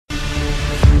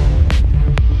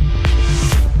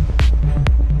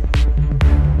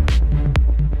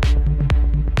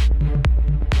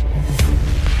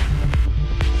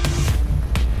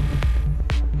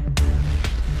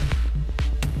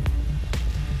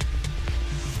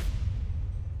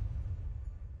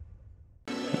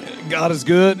God is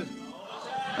good,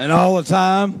 and all the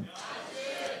time.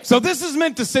 So this is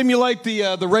meant to simulate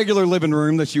the regular living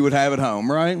room that you would have at home,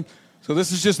 right? So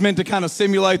this is just meant to kind of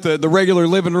simulate the regular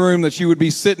living room that you would be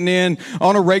sitting in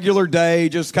on a regular day,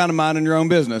 just kind of minding your own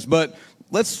business. But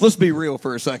let's be real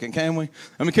for a second, can we?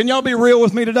 I mean, can y'all be real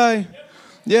with me today?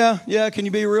 Yeah, can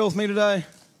you be real with me today?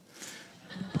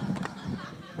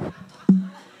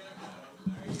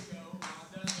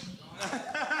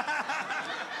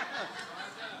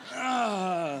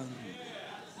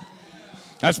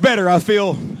 That's better. I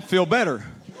feel better.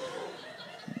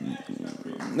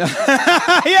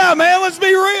 Yeah, man, let's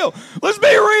be real. Let's be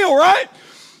real, right?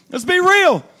 Let's be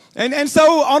real. And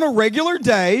so on a regular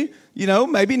day, you know,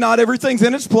 maybe not everything's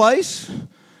in its place.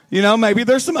 You know, maybe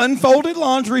there's some unfolded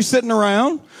laundry sitting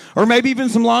around, or maybe even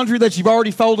some laundry that you've already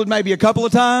folded maybe a couple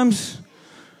of times.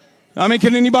 I mean,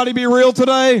 can anybody be real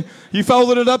today? You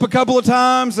folded it up a couple of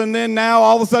times, and then now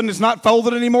all of a sudden it's not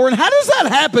folded anymore. And how does that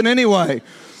happen anyway?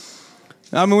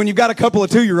 I mean, when you've got a couple of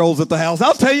 2-year-olds at the house,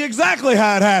 I'll tell you exactly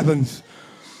how it happens.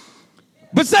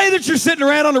 But say that you're sitting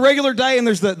around on a regular day and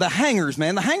there's the hangers,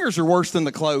 man. The hangers are worse than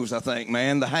the clothes, I think,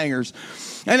 man, the hangers.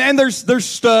 And there's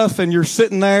stuff and you're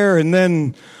sitting there and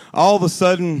then all of a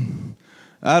sudden,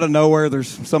 out of nowhere, there's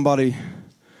somebody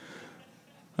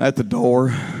at the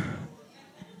door.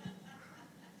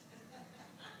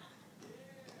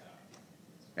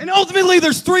 And ultimately,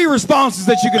 there's 3 responses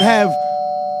that you could have.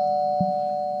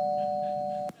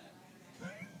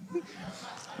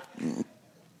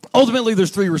 Ultimately,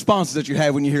 there's 3 responses that you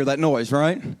have when you hear that noise,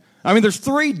 right? I mean, there's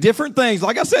 3 different things.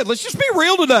 Like I said, let's just be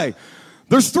real today.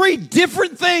 There's 3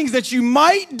 different things that you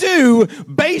might do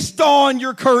based on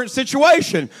your current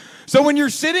situation. So when you're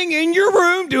sitting in your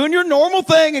room doing your normal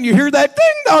thing and you hear that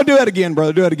ding, no, do it again,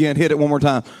 brother. Do it again. Hit it one more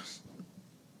time.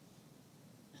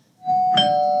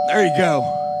 There you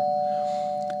go.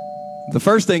 The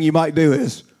first thing you might do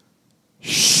is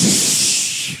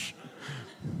shh.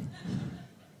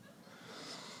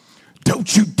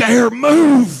 Don't you dare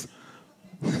move.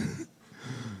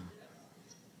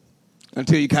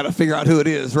 Until you kind of figure out who it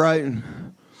is, right?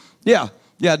 Yeah,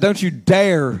 don't you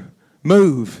dare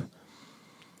move.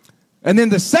 And then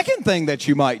the second thing that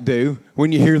you might do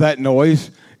when you hear that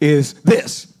noise is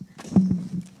this.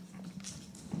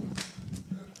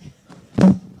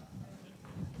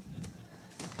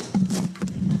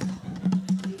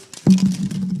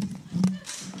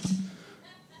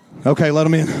 Okay, let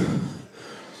them in.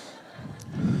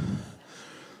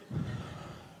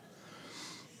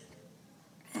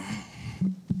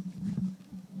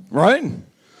 Right?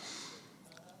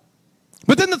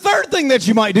 But then the third thing that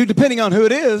you might do, depending on who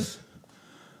it is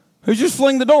just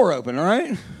fling the door open, all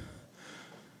right?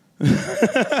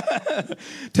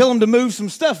 Tell them to move some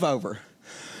stuff over.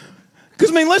 Because,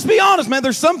 I mean, let's be honest, man.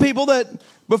 There's some people that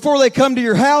before they come to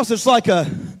your house, it's like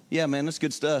yeah, man, that's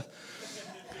good stuff.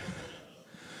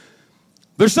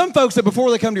 There's some folks that before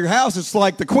they come to your house, it's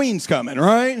like the queen's coming,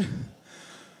 right?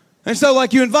 And so,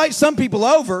 like, you invite some people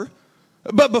over,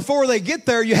 but before they get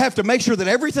there, you have to make sure that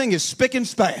everything is spick and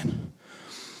span.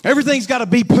 Everything's got to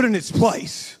be put in its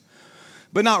place.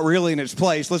 But not really in its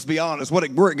place, let's be honest. Where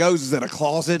it goes is in a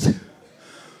closet.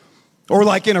 Or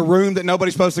like in a room that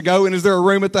nobody's supposed to go in. Is there a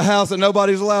room at the house that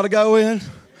nobody's allowed to go in?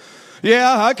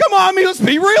 Yeah, come on, let's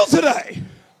be real today.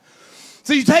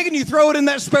 So you take and you throw it in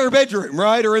that spare bedroom,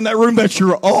 right? Or in that room that's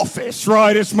your office,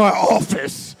 right? It's my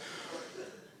office.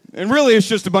 And really it's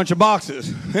just a bunch of boxes.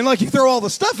 And like you throw all the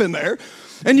stuff in there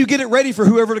and you get it ready for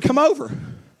whoever to come over.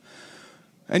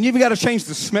 And you've got to change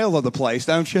the smell of the place,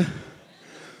 don't you?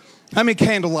 How many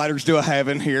candle lighters do I have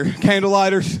in here? Candle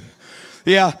lighters?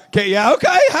 Yeah, okay,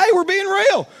 hey, we're being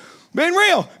real. Being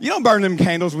real. You don't burn them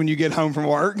candles when you get home from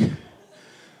work.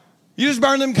 You just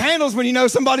burn them candles when you know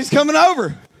somebody's coming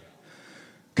over.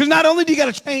 Because not only do you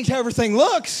got to change how everything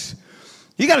looks,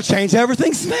 you got to change how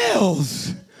everything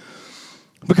smells.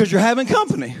 Because you're having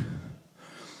company.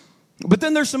 But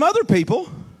then there's some other people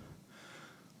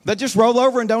that just roll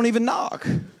over and don't even knock.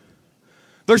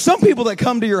 There's some people that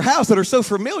come to your house that are so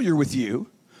familiar with you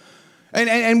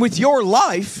and with your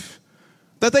life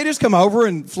that they just come over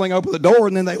and fling open the door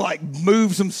and then they like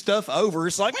move some stuff over.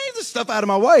 It's like, man, get this stuff out of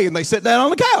my way. And they sit down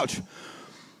on the couch.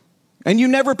 And you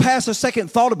never pass a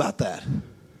second thought about that.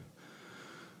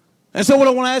 And so what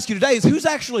I want to ask you today is who's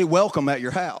actually welcome at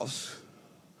your house?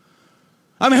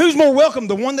 I mean, who's more welcome,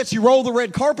 the one that you roll the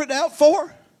red carpet out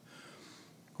for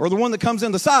or the one that comes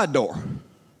in the side door?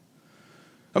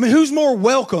 I mean, who's more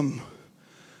welcome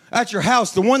at your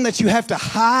house, the one that you have to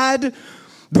hide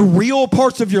the real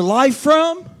parts of your life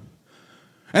from?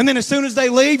 And then as soon as they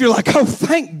leave, you're like, oh,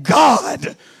 thank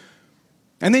God.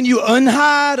 And then you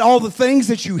unhide all the things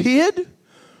that you hid?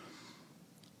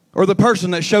 or the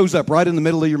person that shows up right in the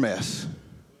middle of your mess?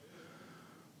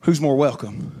 Who's more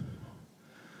welcome?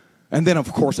 And then,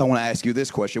 of course, I want to ask you this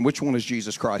question. Which one is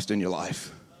Jesus Christ in your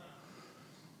life?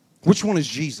 Which one is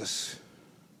Jesus?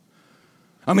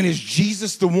 I mean, is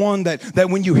Jesus the one that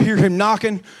when you hear him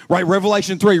knocking, right,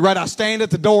 Revelation 3, right, I stand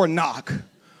at the door and knock.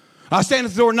 I stand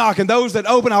at the door and knock, and those that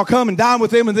open, I'll come and dine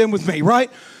with them and them with me, right?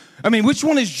 I mean, which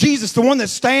one is Jesus? The one that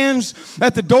stands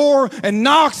at the door and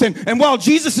knocks, and while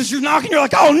Jesus is knocking, you're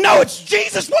like, oh no, it's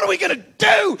Jesus, what are we going to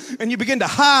do? And you begin to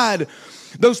hide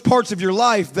those parts of your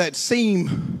life that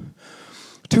seem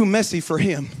too messy for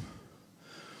him.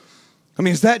 I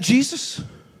mean, is that Jesus?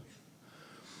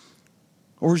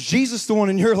 Or is Jesus the one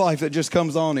in your life that just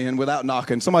comes on in without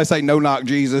knocking? Somebody say, no knock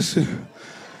Jesus.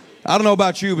 I don't know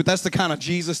about you, but that's the kind of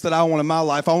Jesus that I want in my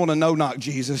life. I want a no knock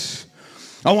Jesus.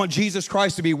 I want Jesus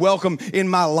Christ to be welcome in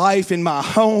my life, in my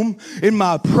home, in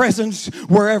my presence,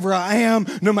 wherever I am,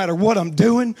 no matter what I'm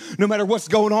doing, no matter what's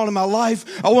going on in my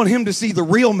life. I want him to see the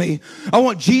real me. I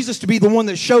want Jesus to be the one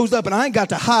that shows up, and I ain't got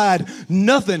to hide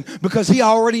nothing because he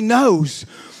already knows.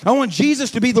 I want Jesus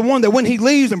to be the one that when he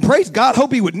leaves, and praise God,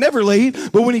 hope he would never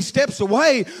leave, but when he steps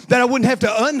away, that I wouldn't have to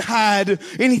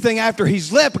unhide anything after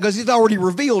he's left because he's already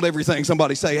revealed everything.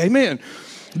 Somebody say amen.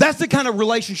 That's the kind of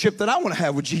relationship that I want to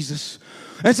have with Jesus.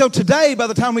 And so today, by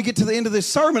the time we get to the end of this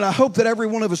sermon, I hope that every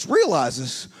one of us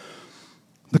realizes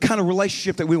the kind of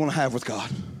relationship that we want to have with God.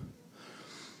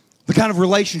 The kind of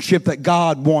relationship that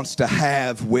God wants to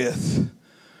have with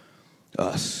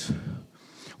us.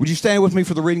 Would you stand with me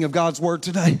for the reading of God's word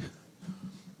today?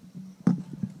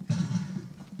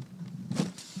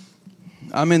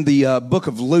 I'm in the book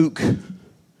of Luke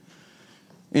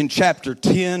in chapter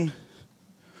 10.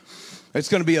 It's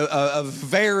going to be a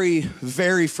very,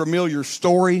 very familiar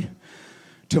story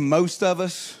to most of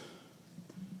us.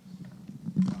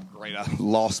 Great, I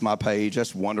lost my page.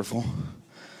 That's wonderful.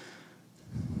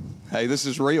 Hey, this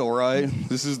is real, right?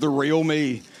 This is the real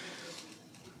me.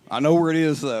 I know where it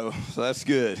is, though, so that's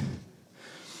good.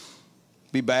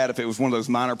 Be bad if it was one of those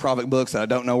minor prophet books that I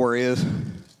don't know where it is.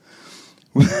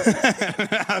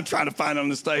 I'm trying to find it on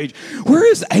the stage. Where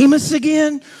is Amos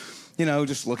again? You know,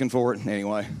 just looking for it.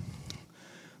 Anyway,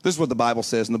 this is what the Bible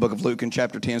says in the book of Luke in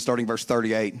chapter 10, starting verse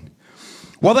 38.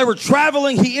 While they were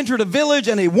traveling, he entered a village,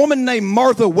 and a woman named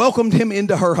Martha welcomed him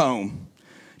into her home.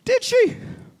 Did she?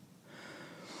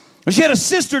 And she had a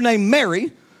sister named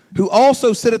Mary, who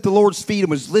also sat at the Lord's feet and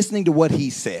was listening to what he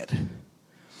said.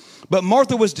 But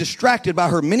Martha was distracted by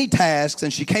her many tasks,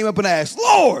 and she came up and asked,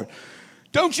 Lord,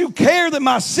 don't you care that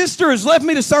my sister has left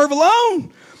me to serve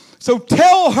alone? So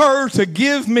tell her to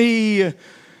give me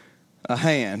a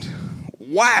hand.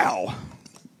 Wow.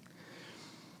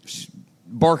 She's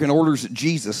barking orders at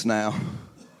Jesus now.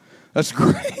 That's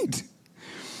great.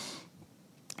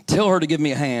 Tell her to give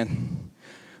me a hand.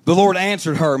 The Lord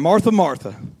answered her, Martha,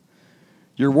 Martha,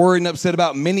 you're worried and upset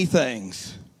about many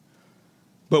things.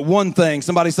 But one thing,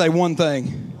 somebody say one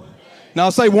thing.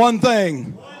 Now say one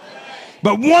thing.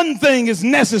 But one thing is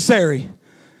necessary.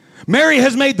 Mary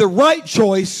has made the right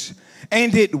choice,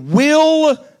 and it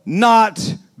will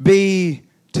not be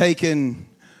taken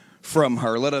from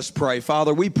her. Let us pray.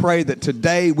 Father, we pray that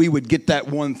today we would get that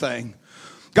one thing.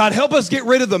 God, help us get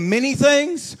rid of the many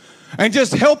things and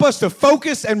just help us to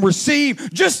focus and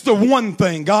receive just the one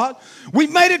thing, God.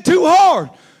 We've made it too hard.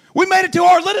 We made it too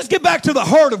hard. Let us get back to the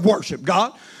heart of worship,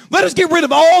 God. Let us get rid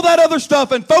of all that other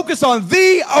stuff and focus on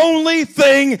the only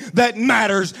thing that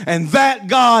matters, and that,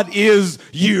 God, is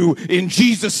you. In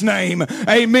Jesus' name,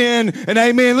 amen and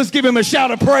amen. Let's give him a shout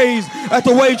of praise at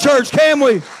the Way Church, can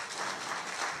we?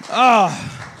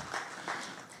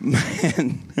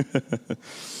 Man.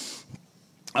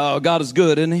 Oh, God is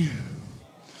good, isn't he?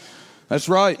 That's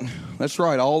right. That's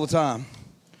right, all the time.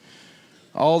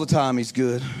 All the time he's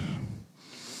good.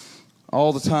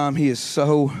 All the time he is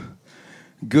so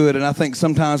good. And I think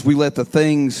sometimes we let the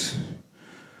things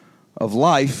of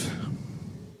life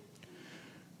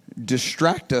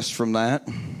distract us from that.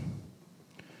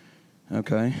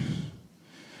 Okay.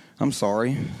 I'm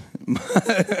sorry.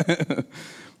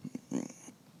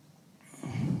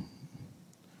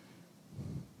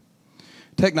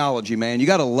 Technology, man. You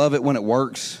got to love it when it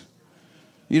works.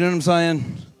 You know what I'm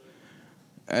saying?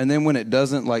 And then when it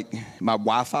doesn't, like my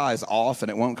Wi-Fi is off and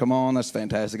it won't come on, that's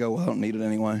fantastic. Oh, well, I don't need it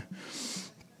anyway.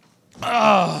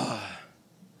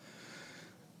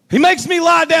 He makes me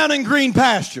lie down in green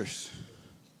pastures.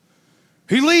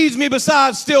 He leads me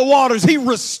beside still waters. He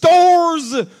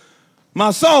restores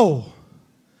my soul.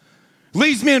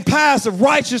 Leads me in paths of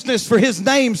righteousness for his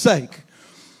name's sake.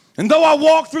 And though I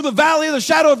walk through the valley of the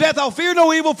shadow of death, I'll fear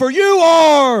no evil, for you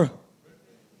are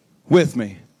with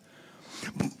me.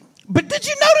 But did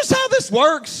you notice how this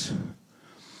works?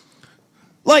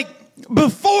 Like,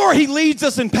 before he leads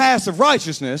us in paths of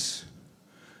righteousness,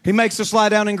 he makes us lie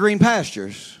down in green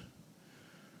pastures.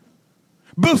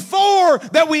 Before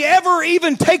that we ever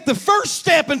even take the first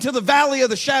step into the valley of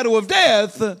the shadow of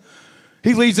death,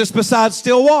 he leads us beside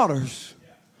still waters.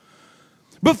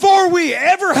 Before we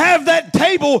ever have that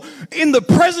table in the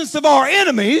presence of our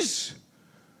enemies,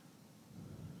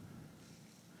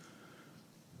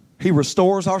 he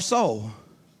restores our soul.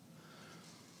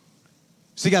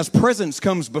 See, guys, presence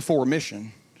comes before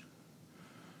mission.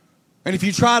 And if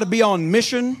you try to be on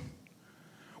mission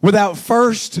without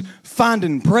first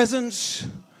finding presence,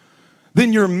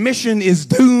 then your mission is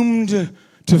doomed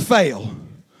to fail.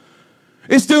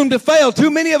 It's doomed to fail. Too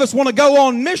many of us want to go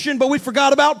on mission, but we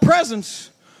forgot about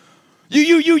presence.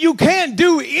 You can't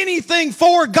do anything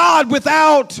for God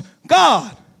without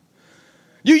God.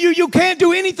 You can't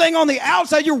do anything on the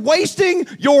outside. You're wasting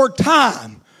your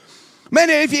time. Man,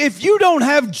 if you don't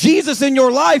have Jesus in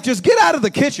your life, just get out of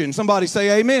the kitchen. Somebody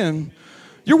say amen.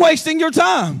 You're wasting your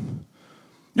time.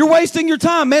 You're wasting your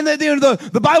time. Man,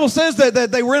 the Bible says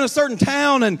that they were in a certain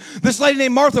town, and this lady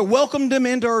named Martha welcomed them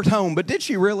into her home. But did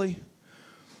she really?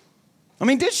 I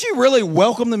mean, did she really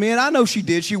welcome them in? I know she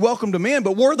did. She welcomed them in.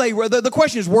 But the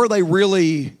question is, were they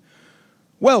really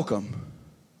welcome?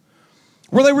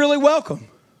 Were they really welcome?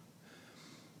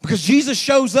 Because Jesus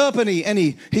shows up and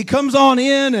he comes on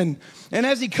in, and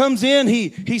as he comes in,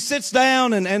 he sits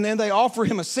down and they offer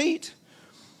him a seat.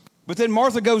 But then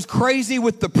Martha goes crazy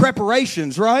with the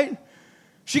preparations, right?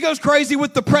 She goes crazy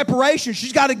with the preparations.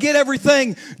 She's got to get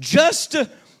everything just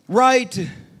right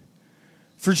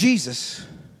for Jesus.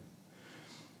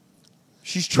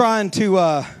 She's trying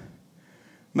to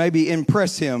maybe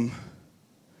impress him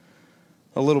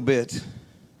a little bit.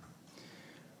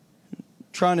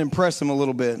 Trying to impress him a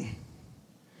little bit.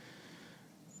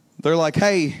 They're like,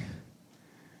 hey,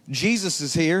 Jesus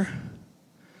is here.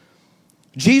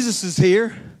 Jesus is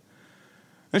here.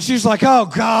 And she's like, oh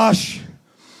gosh.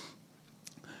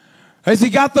 Has he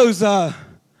got those 12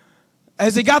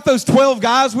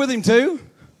 guys with him too?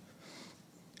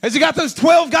 Has he got those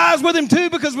 12 guys with him too?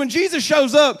 Because when Jesus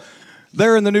shows up,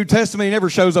 there in the New Testament, he never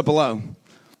shows up alone.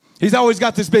 He's always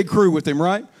got this big crew with him,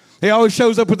 right? He always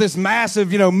shows up with this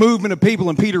massive, movement of people,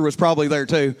 and Peter was probably there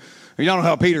too. Y'all know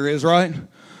how Peter is, right?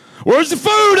 Where's the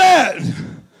food at?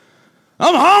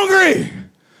 I'm hungry.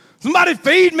 Somebody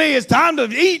feed me. It's time to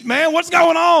eat, man. What's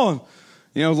going on?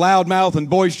 Loudmouth and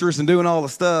boisterous and doing all the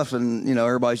stuff, and,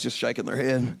 everybody's just shaking their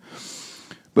head.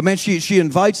 But, man, she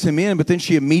invites him in, but then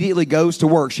she immediately goes to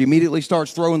work. She immediately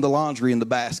starts throwing the laundry in the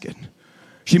basket.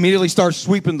 She immediately starts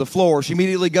sweeping the floor. She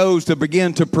immediately goes to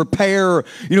begin to prepare,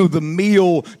 the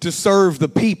meal to serve the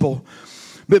people.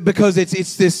 But because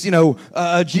it's this,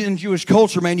 in Jewish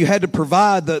culture, man, you had to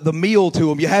provide the meal to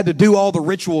them. You had to do all the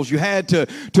rituals. You had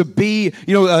to be,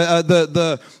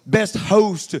 the best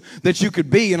host that you could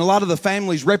be. And a lot of the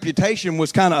family's reputation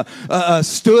was kind of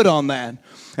stood on that.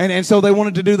 And so they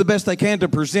wanted to do the best they can to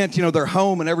present, their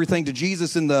home and everything to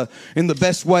Jesus in the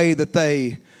best way that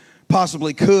they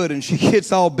possibly could. And she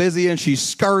gets all busy and she's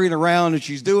scurrying around and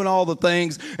she's doing all the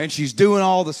things and she's doing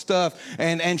all the stuff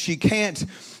and she can't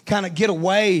kind of get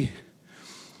away.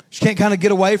 She can't kind of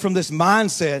get away from this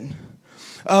mindset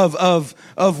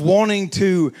of wanting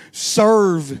to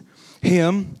serve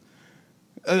him,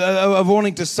 of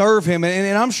wanting to serve him.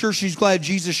 And I'm sure she's glad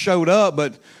Jesus showed up,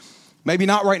 but maybe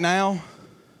not right now.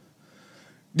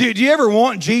 Do you ever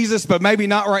want Jesus, but maybe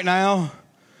not right now?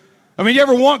 I mean, you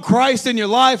ever want Christ in your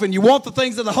life and you want the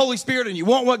things of the Holy Spirit and you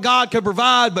want what God could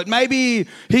provide, but maybe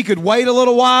he could wait a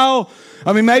little while?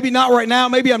 I mean, maybe not right now.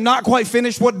 Maybe I'm not quite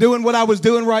finished doing what I was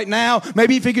doing right now.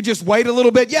 Maybe if he could just wait a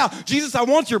little bit. Yeah, Jesus, I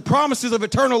want your promises of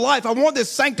eternal life. I want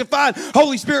this sanctified,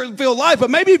 Holy Spirit-filled life. But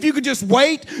maybe if you could just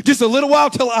wait just a little while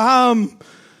till I'm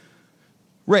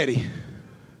ready.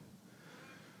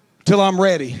 Till I'm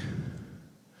ready.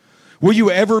 Will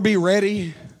you ever be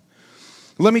ready?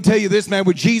 Let me tell you this, man.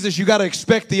 With Jesus, you got to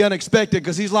expect the unexpected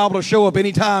because he's liable to show up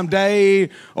anytime, day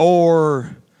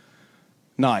or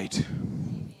night.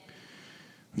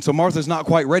 And so Martha's not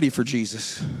quite ready for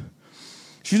Jesus.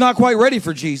 She's not quite ready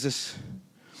for Jesus.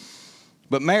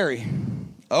 But Mary,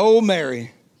 oh Mary.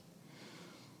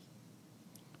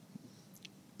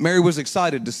 Mary was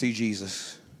excited to see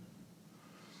Jesus.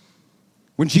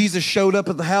 When Jesus showed up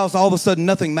at the house, all of a sudden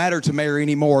nothing mattered to Mary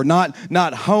anymore. Not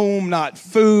home, not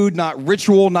food, not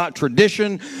ritual, not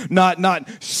tradition, not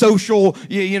social,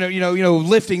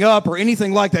 lifting up or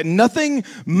anything like that. Nothing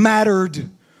mattered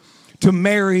to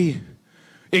Mary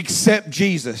except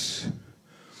Jesus.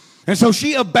 And so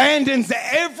she abandons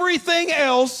everything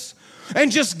else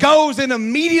and just goes and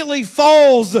immediately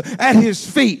falls at his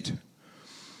feet.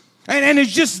 And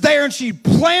is just there, and she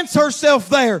plants herself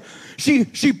there.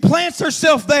 She plants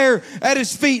herself there at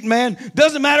his feet, man.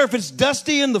 Doesn't matter if it's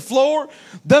dusty in the floor.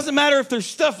 Doesn't matter if there's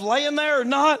stuff laying there or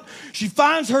not. She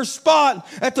finds her spot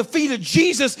at the feet of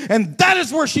Jesus, and that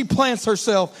is where she plants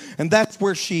herself, and that's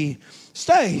where she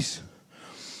stays.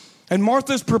 And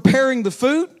Martha's preparing the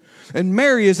food, and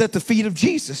Mary is at the feet of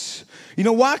Jesus. You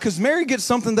know why? Because Mary gets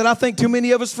something that I think too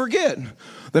many of us forget.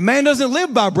 The man doesn't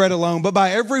live by bread alone, but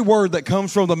by every word that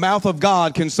comes from the mouth of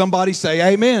God. Can somebody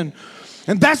say amen?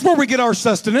 And that's where we get our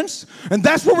sustenance, and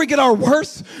that's where we get our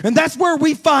worth, and that's where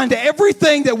we find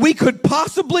everything that we could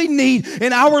possibly need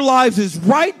in our lives is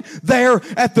right there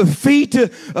at the feet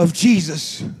of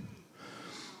Jesus.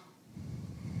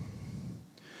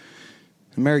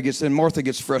 And Martha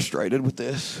gets frustrated with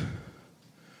this.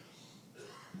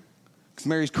 Because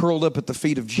Mary's curled up at the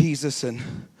feet of Jesus, and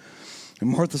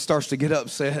Martha starts to get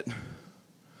upset.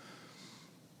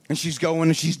 And she's going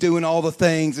and she's doing all the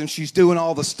things and she's doing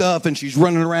all the stuff and she's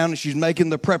running around and she's making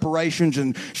the preparations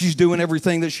and she's doing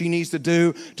everything that she needs to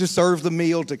do to serve the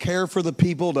meal, to care for the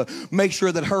people, to make sure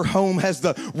that her home has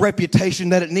the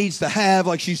reputation that it needs to have.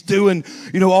 Like she's doing,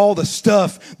 all the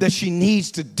stuff that she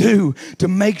needs to do to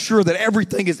make sure that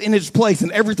everything is in its place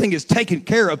and everything is taken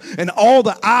care of and all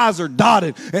the I's are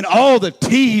dotted and all the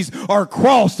T's are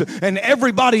crossed and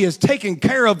everybody is taken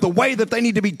care of the way that they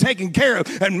need to be taken care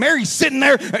of. And Mary's sitting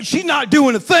there and she's not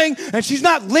doing a thing, and she's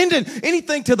not lending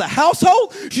anything to the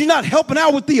household. She's not helping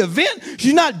out with the event.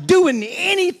 She's not doing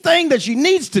anything that she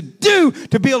needs to do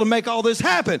to be able to make all this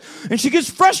happen. And she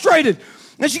gets frustrated.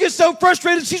 And she gets so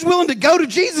frustrated, she's willing to go to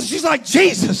Jesus. She's like,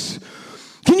 Jesus,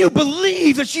 can you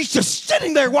believe that she's just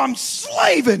sitting there while I'm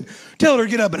slaving? Tell her to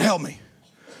get up and help me.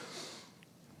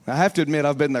 I have to admit,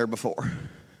 I've been there before.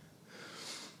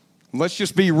 Let's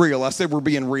just be real. I said we're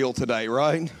being real today,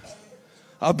 right?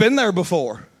 I've been there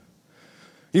before.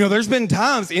 There's been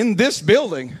times in this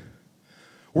building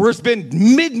where it's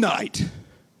been midnight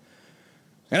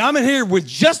and I'm in here with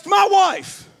just my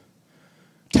wife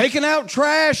taking out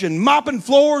trash and mopping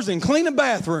floors and cleaning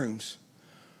bathrooms.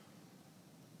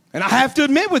 And I have to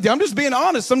admit with you, I'm just being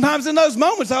honest, sometimes in those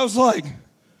moments I was like,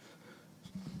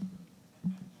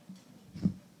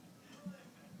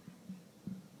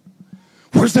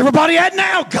 where's everybody at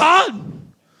now, God?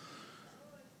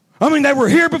 I mean, they were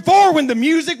here before when the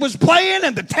music was playing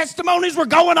and the testimonies were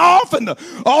going off and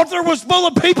the altar was full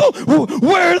of people.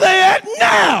 Where are they at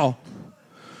now?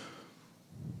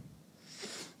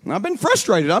 And I've been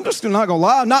frustrated. I'm just not going to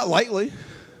lie. Not lately.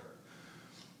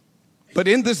 But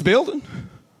in this building,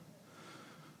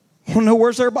 I want to know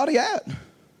where's everybody at.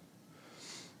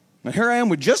 And here I am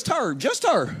with just her,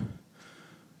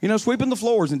 sweeping the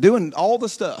floors and doing all the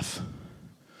stuff.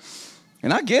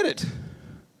 And I get it.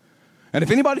 And if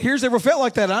anybody here's ever felt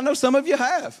like that, I know some of you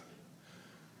have.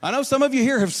 I know some of you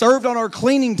here have served on our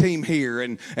cleaning team here,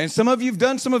 and some of you have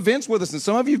done some events with us, and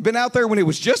some of you have been out there when it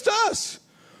was just us,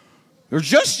 or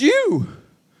just you,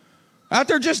 out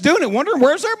there just doing it, wondering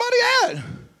where's everybody at.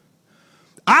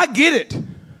 I get it.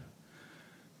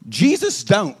 Jesus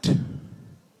don't.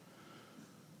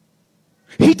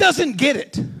 He doesn't get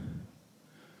it.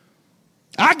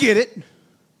 I get it.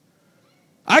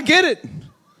 I get it.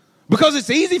 Because it's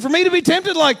easy for me to be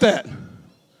tempted like that.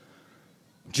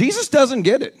 Jesus doesn't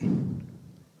get it.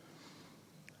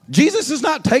 Jesus is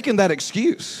not taking that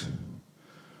excuse.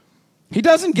 He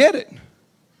doesn't get it.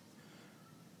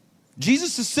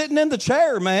 Jesus is sitting in the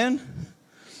chair, man.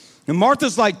 And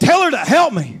Martha's like, tell her to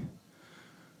help me.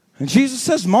 And Jesus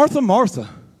says, Martha, Martha.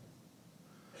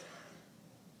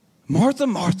 Martha,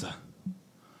 Martha.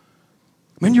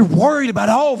 Man, you're worried about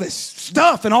all this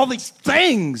stuff and all these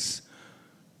things.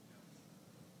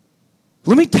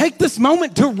 Let me take this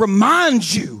moment to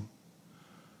remind you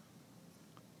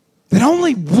that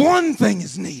only one thing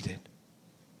is needed.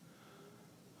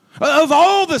 Of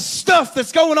all the stuff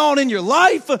that's going on in your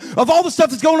life, of all the stuff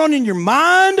that's going on in your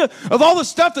mind, of all the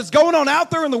stuff that's going on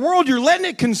out there in the world, you're letting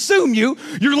it consume you.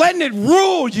 You're letting it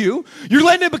rule you. You're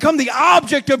letting it become the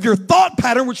object of your thought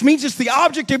pattern, which means it's the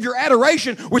object of your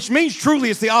adoration, which means truly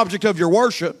it's the object of your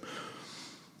worship.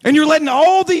 And you're letting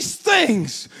all these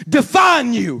things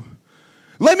define you.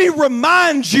 Let me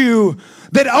remind you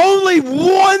that only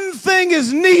one thing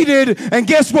is needed, and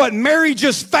guess what? Mary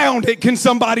just found it. Can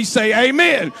somebody say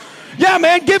amen? Yeah,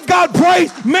 man, give God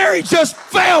praise. Mary just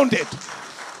found it.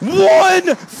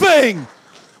 One thing.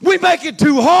 We make it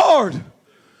too hard.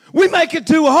 We make it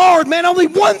too hard, man. Only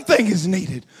one thing is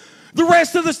needed. The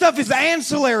rest of the stuff is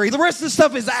ancillary. The rest of the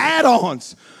stuff is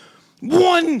add-ons.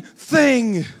 One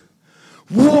thing.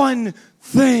 One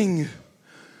thing.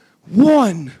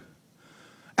 One.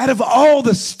 Out of all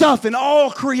the stuff in all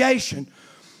creation,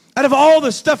 out of all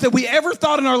the stuff that we ever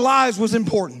thought in our lives was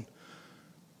important,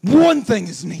 one thing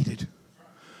is needed.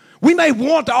 We may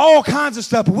want all kinds of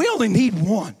stuff, but we only need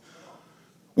one.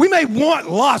 We may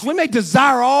want lots. We may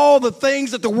desire all the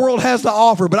things that the world has to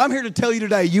offer, but I'm here to tell you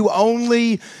today, you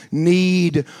only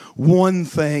need one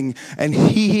thing, and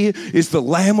He is the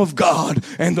Lamb of God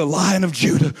and the Lion of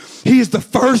Judah. He is the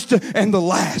first and the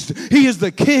last. He is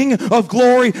the King of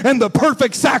glory and the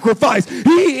perfect sacrifice.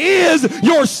 He is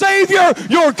your Savior,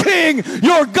 your King,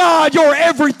 your God, your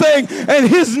everything, and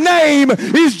His name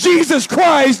is Jesus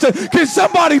Christ. Can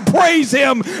somebody praise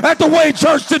Him at the Way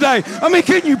Church today? I mean,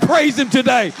 can you praise Him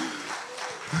today?